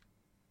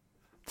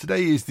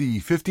Today is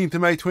the 15th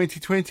of May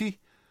 2020.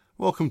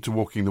 Welcome to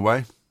Walking the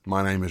Way.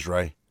 My name is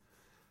Ray.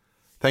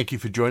 Thank you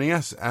for joining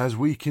us as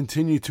we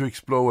continue to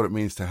explore what it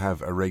means to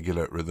have a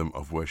regular rhythm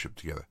of worship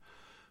together.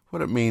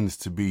 What it means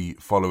to be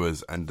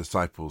followers and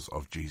disciples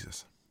of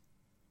Jesus.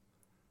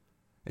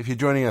 If you're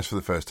joining us for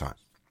the first time,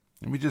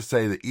 let me just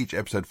say that each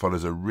episode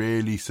follows a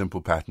really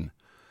simple pattern.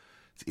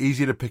 It's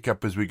easy to pick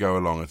up as we go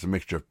along. It's a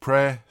mixture of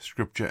prayer,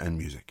 scripture, and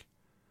music.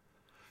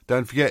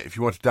 Don't forget, if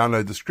you want to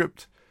download the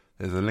script,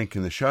 there's a link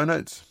in the show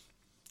notes.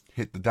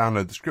 Hit the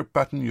download the script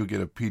button. You'll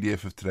get a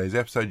PDF of today's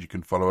episode. You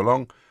can follow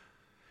along.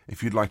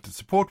 If you'd like to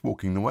support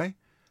Walking the Way,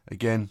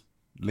 again,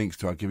 links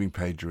to our giving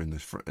page are in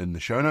the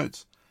show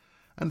notes.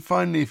 And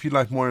finally, if you'd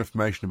like more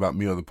information about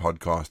me or the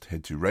podcast,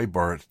 head to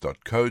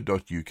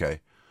rayborrett.co.uk.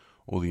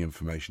 All the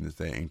information is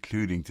there,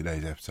 including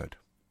today's episode.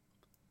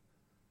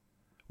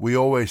 We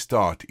always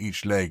start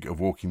each leg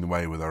of Walking the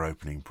Way with our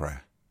opening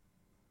prayer.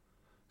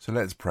 So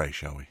let's pray,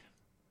 shall we?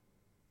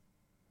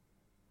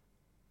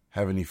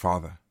 Heavenly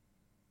Father,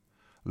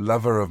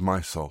 lover of my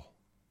soul,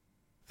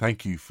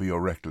 thank you for your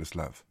reckless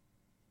love.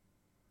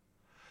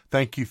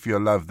 Thank you for your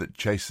love that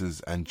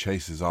chases and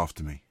chases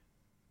after me,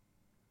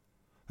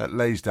 that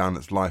lays down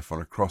its life on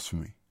a cross for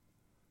me,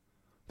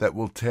 that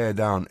will tear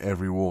down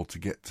every wall to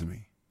get to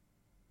me,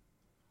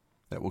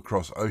 that will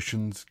cross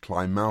oceans,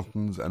 climb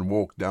mountains, and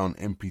walk down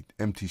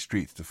empty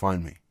streets to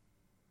find me.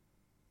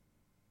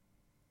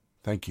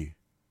 Thank you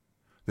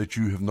that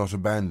you have not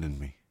abandoned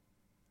me,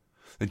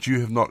 that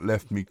you have not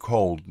left me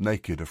cold,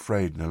 naked,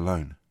 afraid, and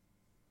alone.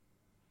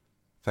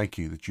 Thank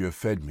you that you have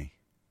fed me,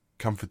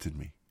 comforted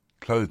me,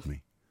 clothed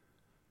me,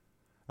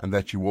 and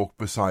that you walk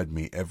beside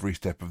me every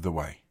step of the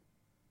way.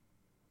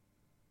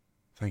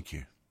 Thank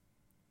you.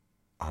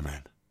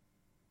 Amen.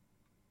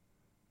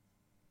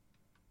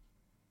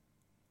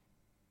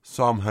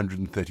 Psalm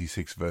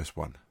 136 verse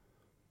 1.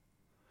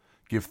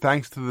 Give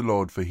thanks to the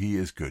Lord, for he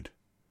is good,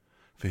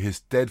 for his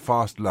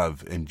steadfast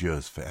love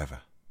endures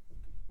forever.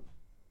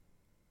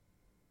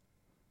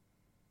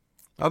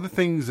 Are there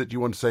things that you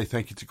want to say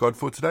thank you to God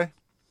for today?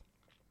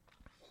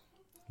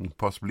 And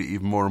possibly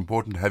even more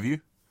important, have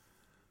you?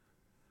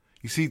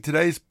 You see,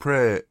 today's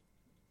prayer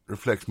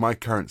reflects my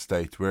current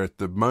state, where at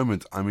the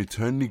moment I'm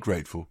eternally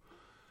grateful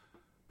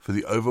for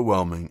the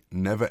overwhelming,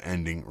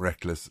 never-ending,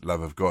 reckless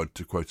love of God,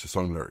 to quote a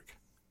song lyric.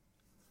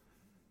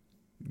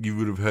 You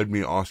would have heard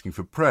me asking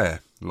for prayer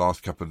the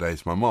last couple of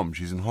days for my mom.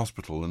 She's in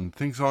hospital and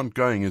things aren't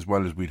going as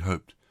well as we'd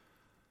hoped.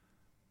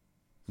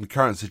 The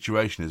current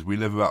situation is we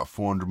live about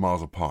 400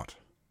 miles apart.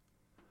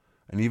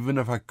 And even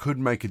if I could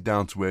make it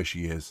down to where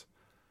she is,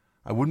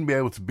 I wouldn't be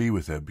able to be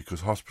with her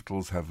because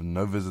hospitals have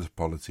no visitor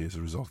policy as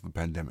a result of the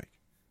pandemic.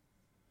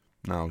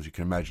 Now, as you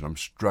can imagine, I'm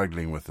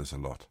struggling with this a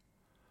lot.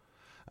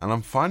 And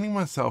I'm finding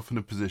myself in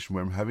a position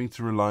where I'm having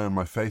to rely on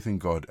my faith in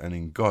God, and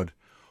in God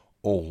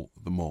all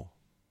the more.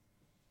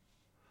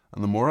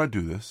 And the more I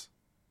do this,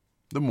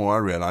 the more I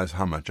realize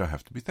how much I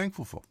have to be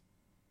thankful for.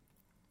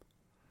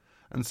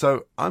 And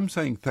so I'm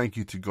saying thank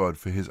you to God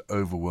for his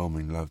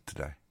overwhelming love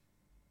today.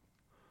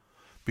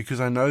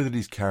 Because I know that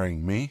he's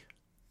carrying me,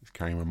 he's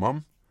carrying my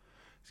mom,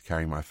 he's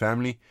carrying my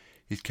family,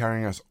 he's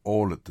carrying us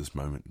all at this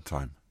moment in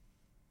time.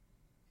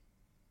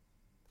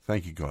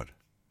 Thank you, God,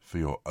 for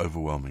your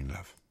overwhelming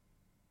love.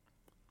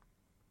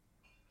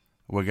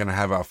 We're going to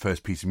have our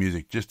first piece of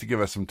music just to give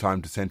us some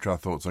time to center our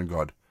thoughts on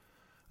God.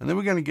 And then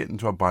we're going to get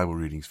into our Bible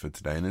readings for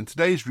today. And in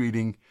today's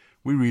reading,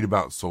 we read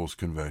about Saul's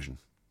conversion.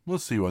 We'll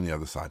see you on the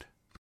other side.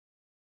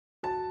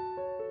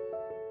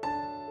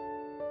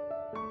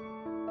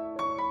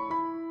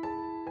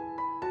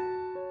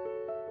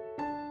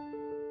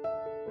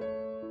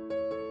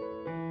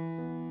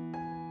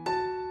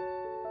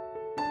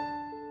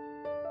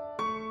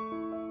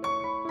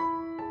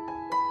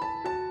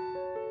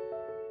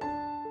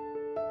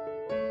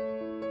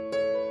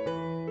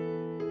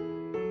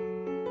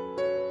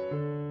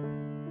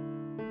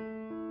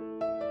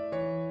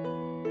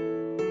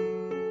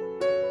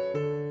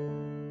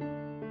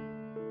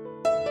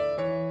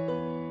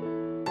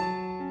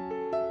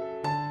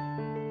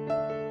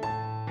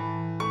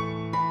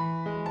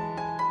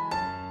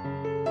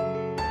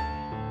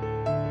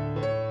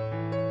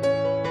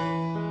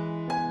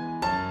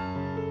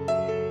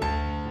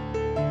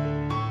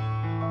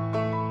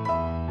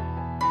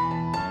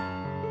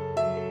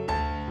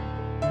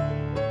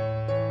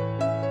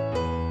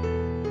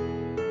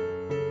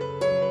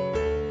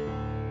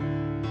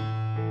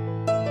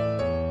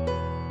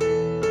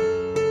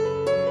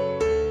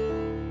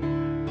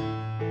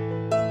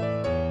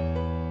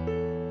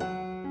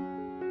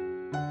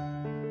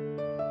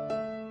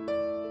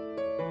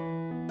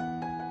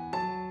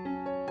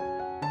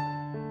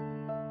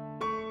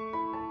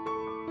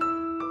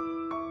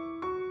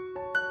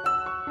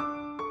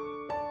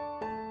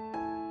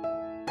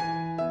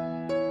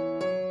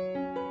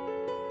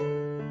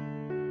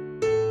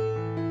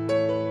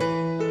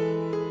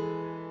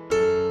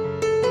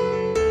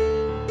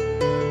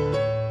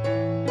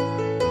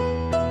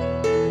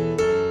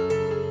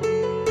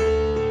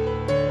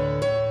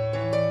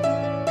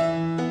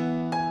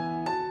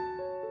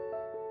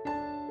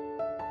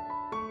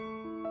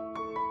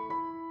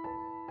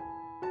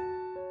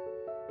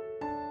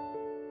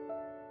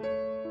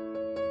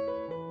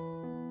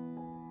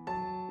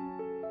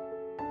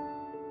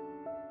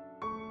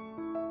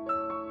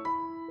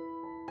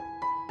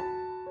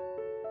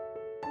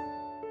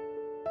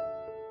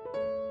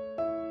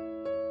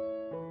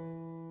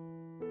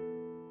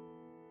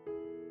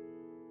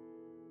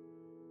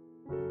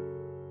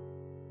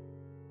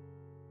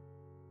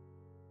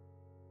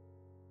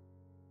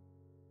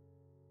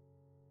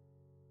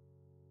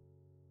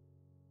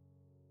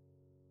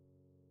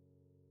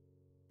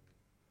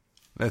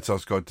 Let's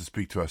ask God to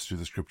speak to us through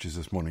the Scriptures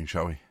this morning,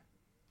 shall we?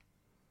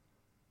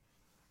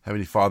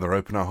 Heavenly Father,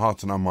 open our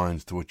hearts and our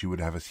minds to what you would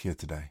have us hear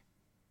today.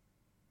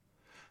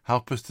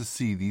 Help us to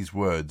see these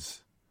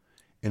words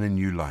in a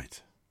new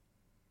light.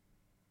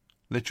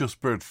 Let your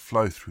Spirit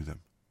flow through them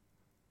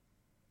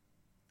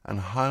and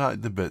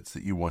highlight the bits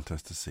that you want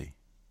us to see.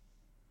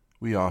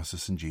 We ask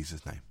this in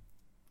Jesus' name.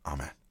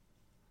 Amen.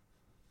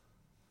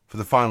 For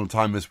the final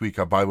time this week,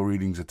 our Bible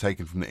readings are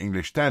taken from the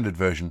English Standard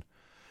Version,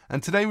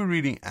 and today we're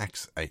reading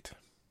Acts 8.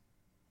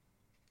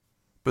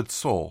 But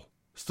Saul,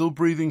 still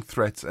breathing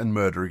threats and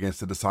murder against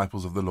the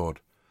disciples of the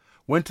Lord,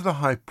 went to the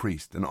high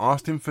priest and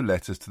asked him for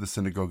letters to the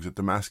synagogues at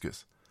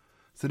Damascus,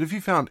 so that if he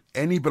found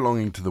any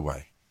belonging to the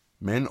way,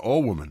 men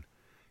or women,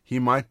 he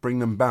might bring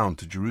them bound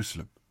to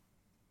Jerusalem.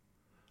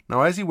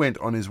 Now as he went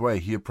on his way,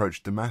 he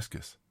approached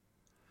Damascus,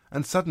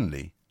 and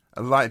suddenly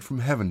a light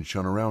from heaven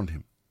shone around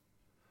him.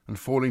 And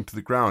falling to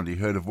the ground, he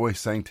heard a voice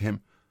saying to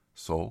him,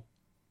 Saul,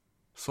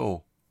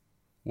 Saul,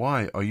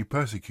 why are you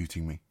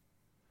persecuting me?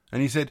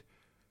 And he said,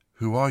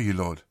 Who are you,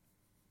 Lord?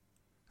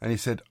 And he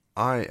said,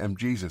 I am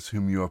Jesus,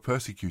 whom you are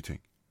persecuting.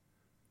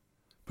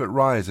 But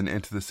rise and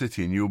enter the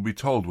city, and you will be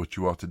told what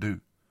you are to do.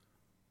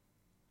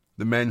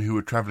 The men who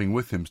were travelling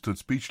with him stood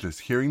speechless,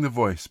 hearing the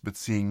voice, but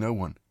seeing no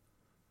one.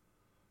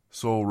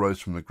 Saul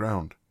rose from the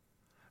ground,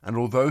 and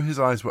although his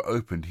eyes were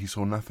opened, he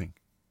saw nothing.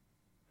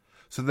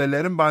 So they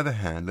led him by the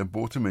hand and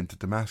brought him into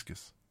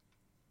Damascus.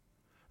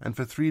 And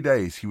for 3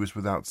 days he was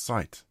without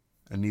sight,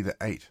 and neither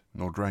ate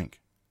nor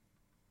drank.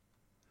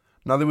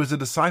 Now there was a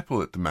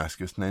disciple at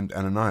Damascus named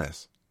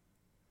Ananias.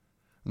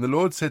 And the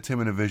Lord said to him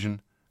in a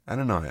vision,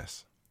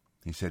 Ananias.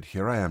 He said,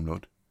 Here I am,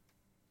 Lord.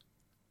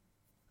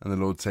 And the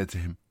Lord said to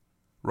him,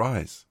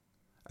 Rise,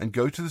 and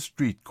go to the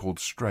street called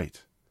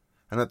Straight,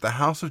 and at the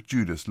house of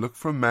Judas look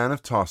for a man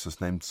of Tarsus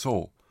named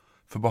Saul,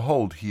 for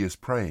behold, he is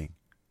praying.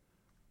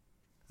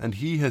 And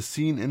he has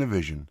seen in a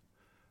vision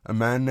a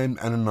man named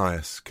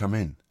Ananias come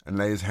in and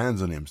lay his hands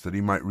on him so that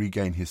he might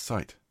regain his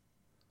sight.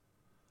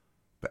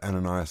 But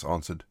Ananias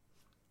answered,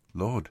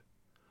 Lord,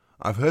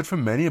 I've heard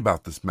from many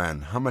about this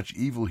man, how much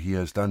evil he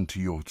has done to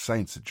your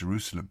saints at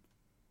Jerusalem.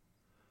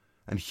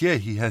 And here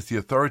he has the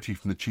authority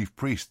from the chief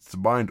priests to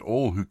bind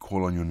all who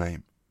call on your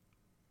name.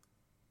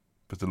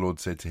 But the Lord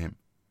said to him,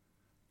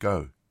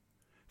 Go,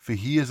 for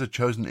he is a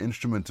chosen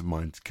instrument of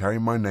mine to carry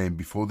my name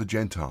before the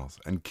Gentiles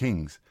and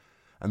kings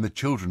and the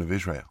children of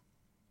Israel.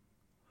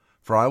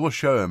 For I will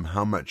show him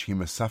how much he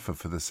must suffer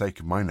for the sake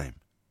of my name.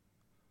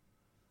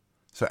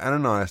 So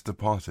Ananias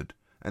departed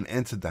and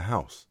entered the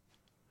house.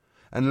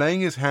 And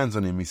laying his hands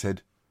on him, he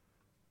said,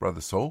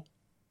 Brother Saul,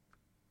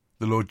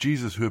 the Lord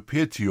Jesus, who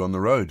appeared to you on the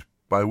road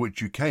by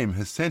which you came,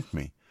 has sent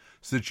me,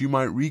 so that you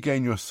might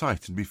regain your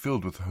sight and be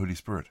filled with the Holy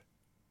Spirit.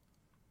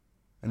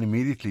 And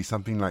immediately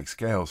something like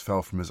scales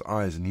fell from his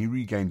eyes, and he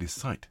regained his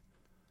sight.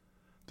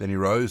 Then he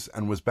rose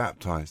and was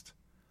baptized,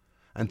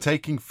 and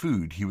taking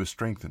food he was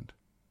strengthened.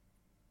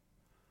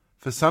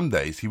 For some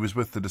days he was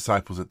with the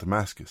disciples at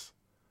Damascus,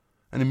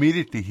 and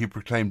immediately he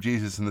proclaimed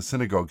Jesus in the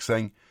synagogue,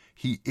 saying,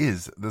 He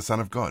is the Son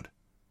of God.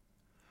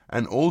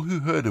 And all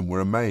who heard him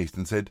were amazed,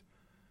 and said,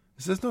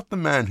 Is this not the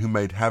man who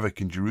made havoc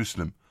in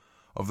Jerusalem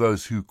of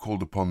those who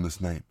called upon this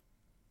name?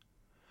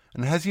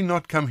 And has he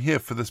not come here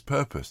for this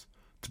purpose,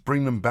 to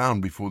bring them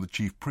bound before the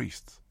chief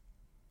priests?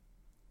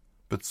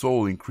 But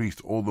Saul increased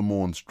all the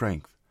more in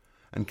strength,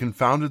 and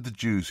confounded the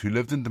Jews who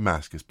lived in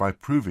Damascus by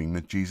proving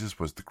that Jesus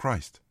was the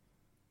Christ.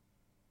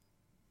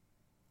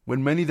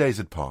 When many days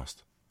had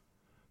passed,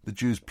 the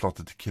Jews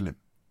plotted to kill him,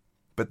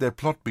 but their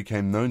plot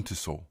became known to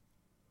Saul.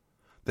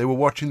 They were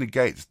watching the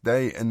gates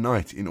day and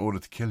night in order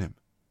to kill him.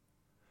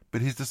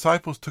 But his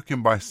disciples took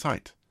him by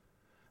sight,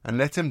 and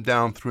let him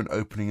down through an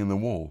opening in the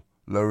wall,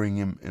 lowering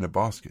him in a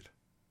basket.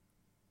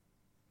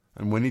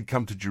 And when he had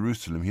come to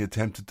Jerusalem, he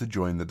attempted to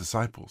join the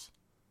disciples.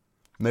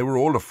 And they were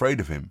all afraid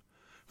of him,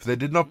 for they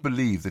did not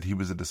believe that he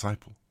was a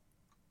disciple.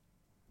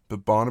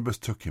 But Barnabas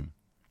took him,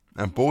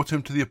 and brought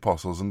him to the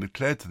apostles, and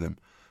declared to them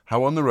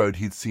how on the road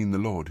he had seen the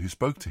Lord, who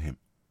spoke to him,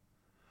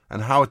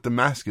 and how at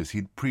Damascus he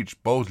had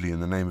preached boldly in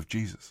the name of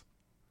Jesus.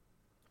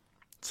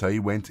 So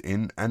he went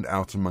in and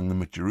out among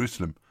them at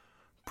Jerusalem,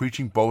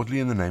 preaching boldly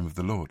in the name of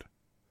the Lord.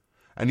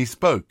 And he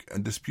spoke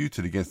and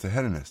disputed against the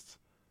Hellenists,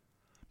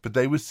 but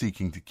they were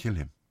seeking to kill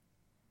him.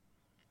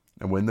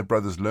 And when the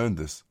brothers learned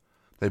this,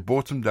 they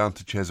brought him down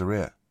to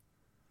Caesarea,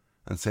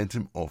 and sent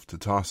him off to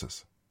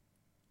Tarsus.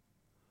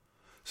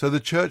 So the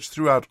church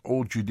throughout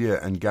all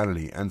Judea and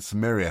Galilee and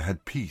Samaria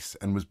had peace,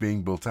 and was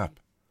being built up.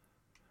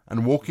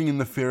 And walking in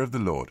the fear of the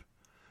Lord,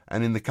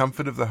 and in the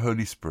comfort of the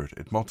Holy Spirit,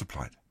 it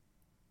multiplied.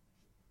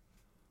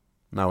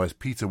 Now as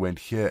Peter went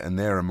here and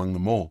there among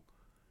them all,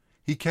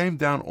 he came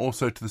down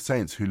also to the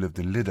saints who lived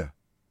in Lydda.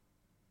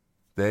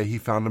 There he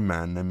found a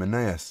man named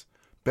Aeneas,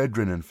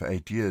 bedridden for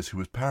 8 years, who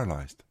was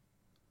paralyzed.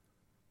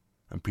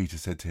 And Peter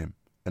said to him,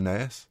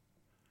 Aeneas,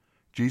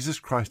 Jesus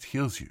Christ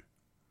heals you.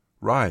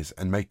 Rise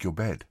and make your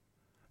bed.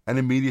 And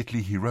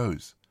immediately he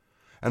rose.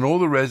 And all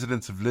the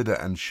residents of Lydda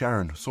and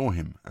Sharon saw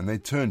him, and they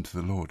turned to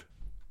the Lord.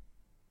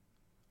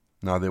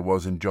 Now there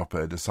was in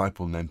Joppa a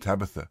disciple named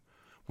Tabitha,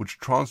 which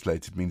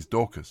translated means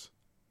Dorcas.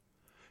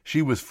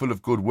 She was full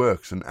of good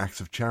works and acts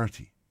of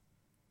charity.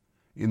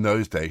 In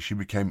those days she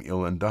became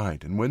ill and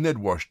died, and when they'd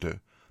washed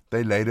her,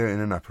 they laid her in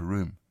an upper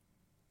room.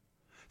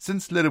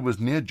 Since Lydda was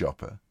near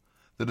Joppa,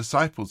 the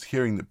disciples,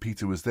 hearing that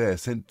Peter was there,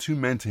 sent 2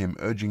 men to him,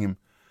 urging him,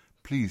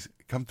 "Please,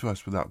 come to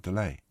us without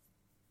delay."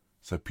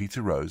 So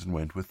Peter rose and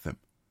went with them.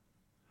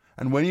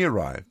 And when he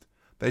arrived,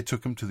 they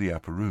took him to the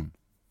upper room.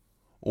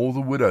 All the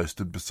widows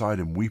stood beside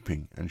him,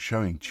 weeping and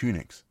showing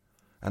tunics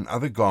and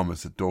other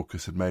garments that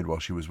Dorcas had made while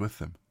she was with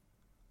them.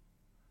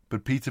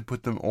 But Peter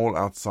put them all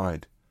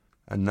outside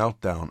and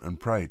knelt down and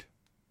prayed.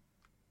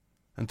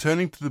 And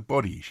turning to the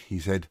body, he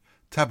said,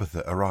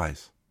 "Tabitha,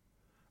 arise."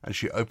 And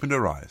she opened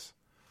her eyes,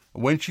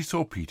 and when she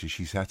saw Peter,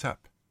 she sat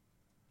up.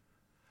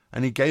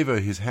 And he gave her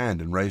his hand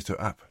and raised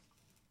her up.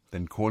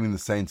 Then calling the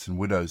saints and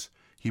widows,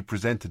 he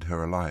presented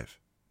her alive.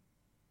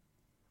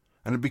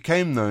 And it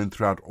became known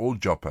throughout all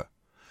Joppa,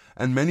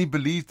 and many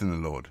believed in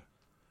the Lord.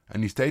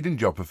 And he stayed in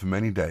Joppa for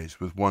many days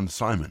with one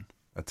Simon,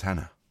 a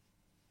tanner.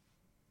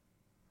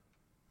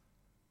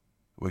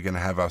 We're going to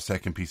have our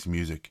second piece of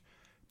music,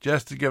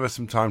 just to give us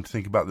some time to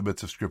think about the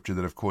bits of scripture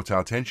that have caught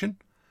our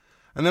attention.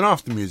 And then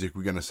after music,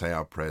 we're going to say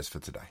our prayers for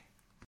today.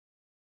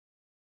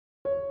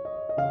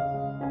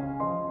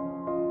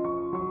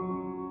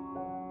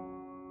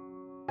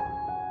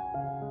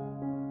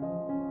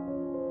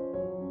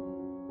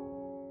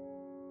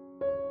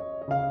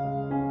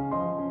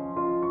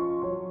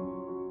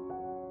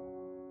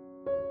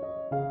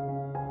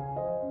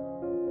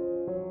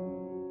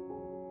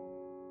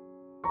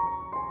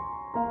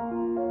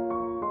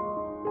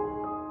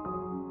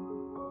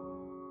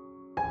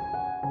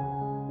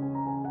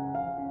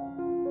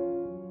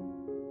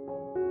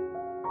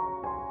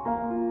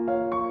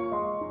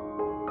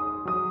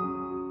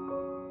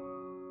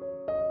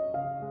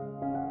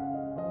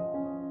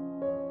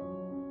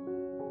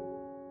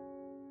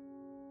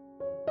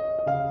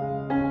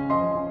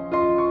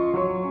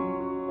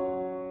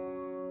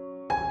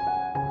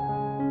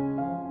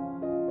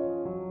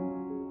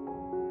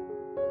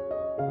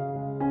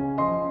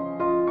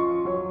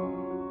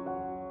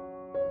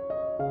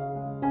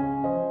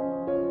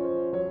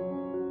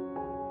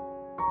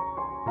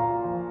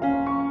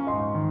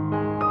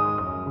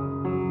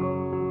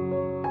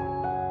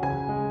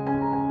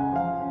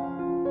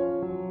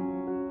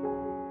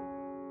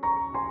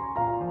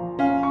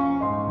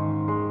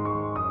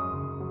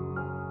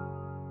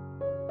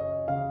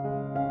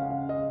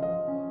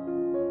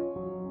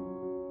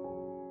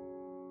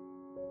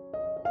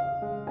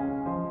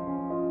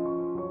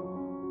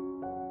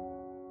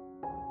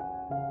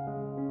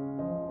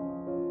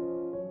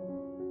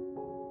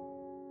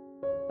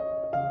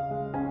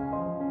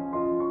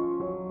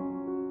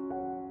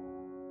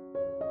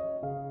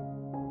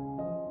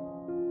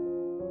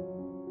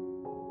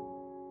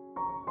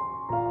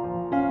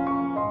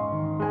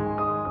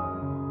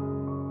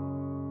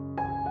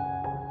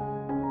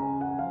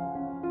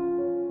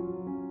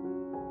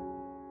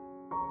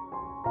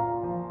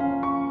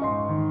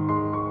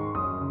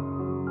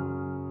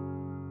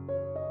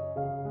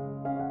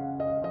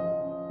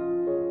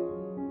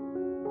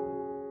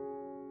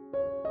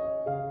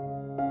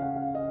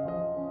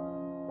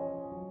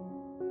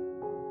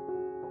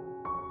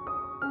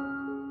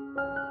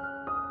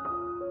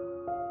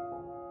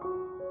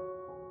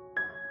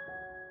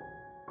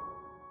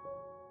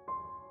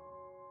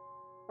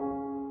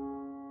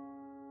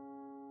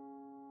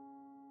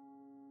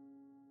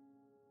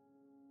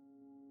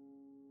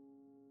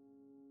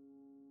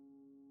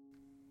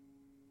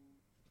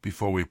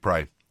 Before we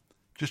pray,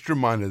 just a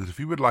reminder that if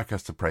you would like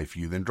us to pray for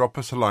you, then drop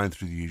us a line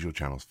through the usual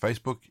channels: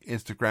 Facebook,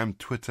 Instagram,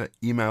 Twitter,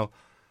 email,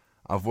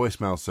 our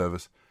voicemail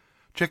service.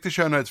 Check the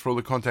show notes for all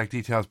the contact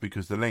details,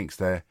 because the links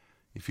there,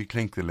 if you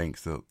click the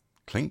links, they'll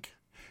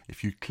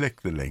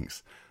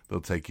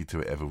take you to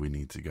wherever we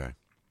need to go.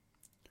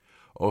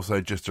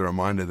 Also, just a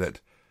reminder that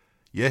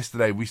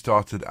yesterday we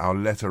started our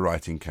letter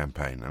writing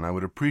campaign, and I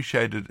would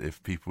appreciate it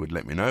if people would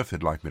let me know if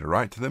they'd like me to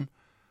write to them,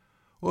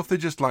 or if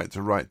they'd just like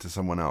to write to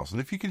someone else. And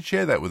if you can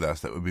share that with us,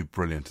 that would be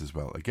brilliant as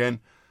well.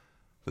 Again,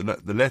 the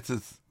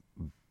letters...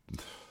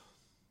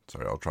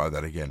 Sorry, I'll try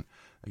that again.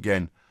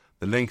 Again,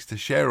 the links to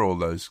share all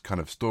those kind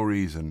of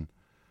stories and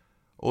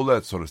all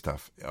that sort of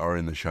stuff are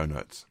in the show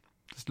notes.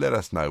 Just let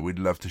us know. We'd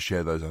love to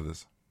share those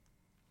others.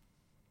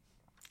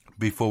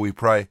 Before we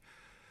pray,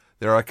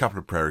 there are a couple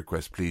of prayer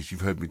requests, please.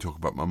 You've heard me talk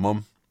about my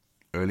mum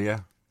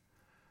earlier.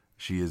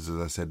 She is, as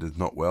I said, is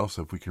not well,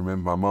 so if we can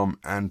remember my mum.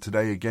 And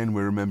today, again,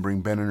 we're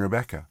remembering Ben and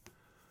Rebecca,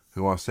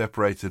 who are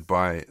separated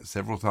by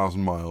several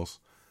thousand miles,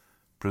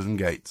 prison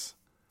gates,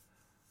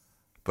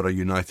 but are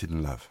united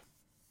in love.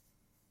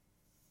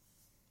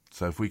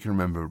 So if we can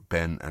remember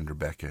Ben and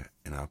Rebecca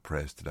in our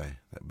prayers today,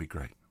 that would be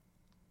great.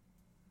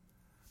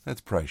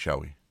 Let's pray, shall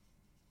we?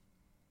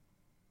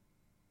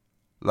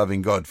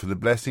 Loving God, for the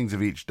blessings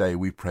of each day,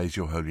 we praise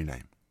your holy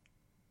name.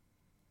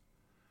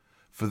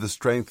 For the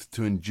strength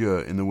to endure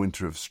in the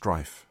winter of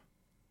strife,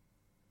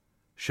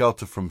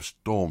 shelter from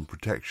storm,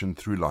 protection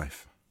through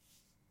life.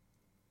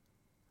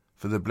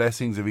 For the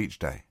blessings of each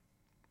day,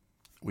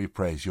 we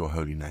praise your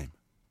holy name.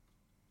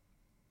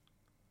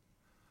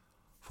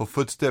 for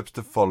footsteps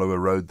to follow a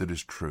road that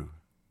is true,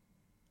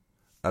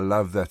 a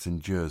love that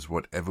endures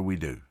whatever we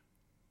do.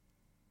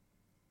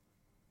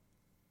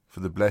 For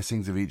the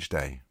blessings of each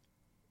day,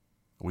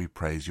 we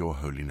praise your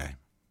holy name.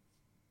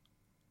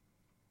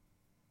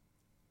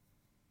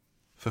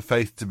 For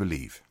faith to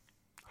believe,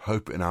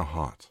 hope in our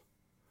heart,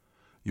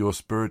 your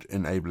Spirit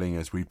enabling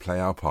as we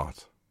play our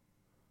part.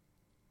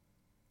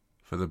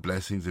 For the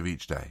blessings of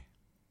each day,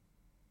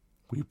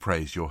 we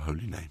praise your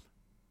holy name.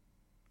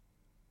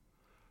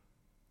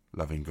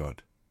 Loving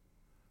God,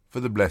 for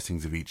the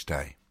blessings of each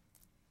day,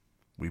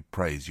 we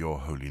praise your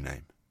holy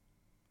name.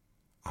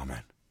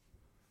 Amen.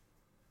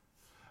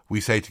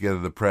 We say together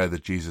the prayer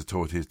that Jesus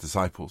taught his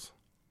disciples.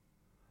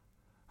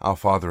 Our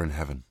Father in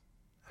heaven,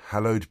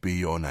 hallowed be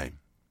your name.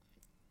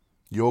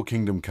 Your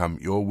kingdom come,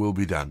 your will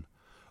be done,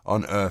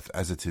 on earth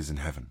as it is in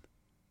heaven.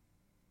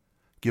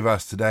 Give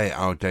us today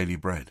our daily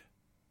bread.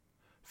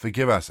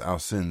 Forgive us our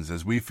sins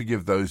as we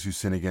forgive those who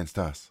sin against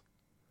us.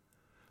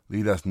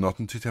 Lead us not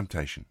into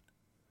temptation,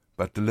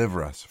 but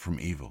deliver us from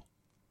evil.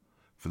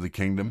 For the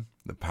kingdom,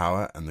 the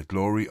power, and the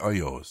glory are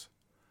yours,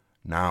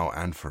 now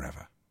and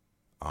forever.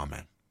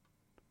 Amen.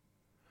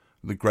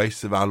 The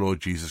grace of our Lord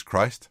Jesus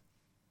Christ,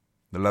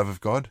 the love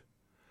of God,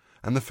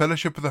 and the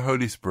fellowship of the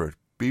Holy Spirit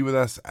be with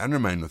us and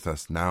remain with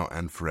us now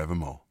and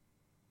forevermore.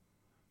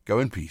 Go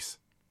in peace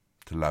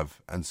to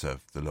love and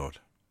serve the Lord.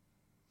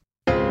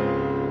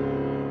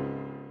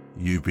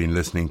 You've been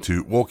listening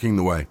to Walking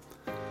the Way.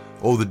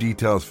 All the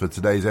details for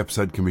today's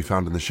episode can be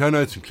found in the show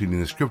notes, including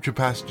the scripture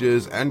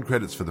passages and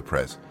credits for the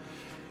prayers.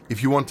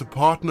 If you want to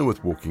partner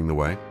with Walking the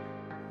Way,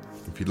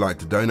 if you'd like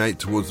to donate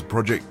towards the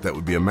project, that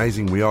would be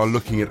amazing. We are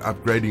looking at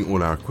upgrading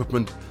all our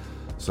equipment,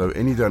 so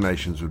any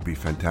donations would be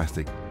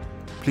fantastic.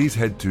 Please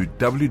head to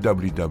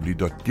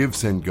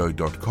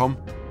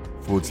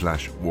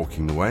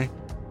www.givesendgo.com/walkingtheway.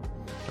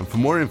 And for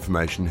more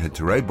information, head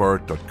to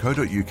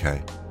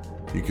rayborrett.co.uk.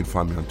 You can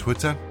find me on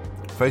Twitter,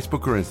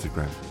 Facebook or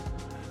Instagram.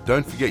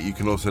 Don't forget you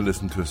can also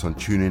listen to us on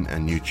TuneIn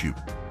and YouTube.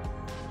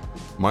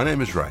 My name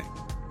is Ray,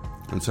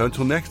 and so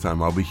until next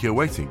time I'll be here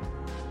waiting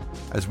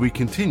as we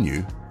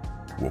continue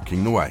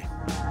walking the way.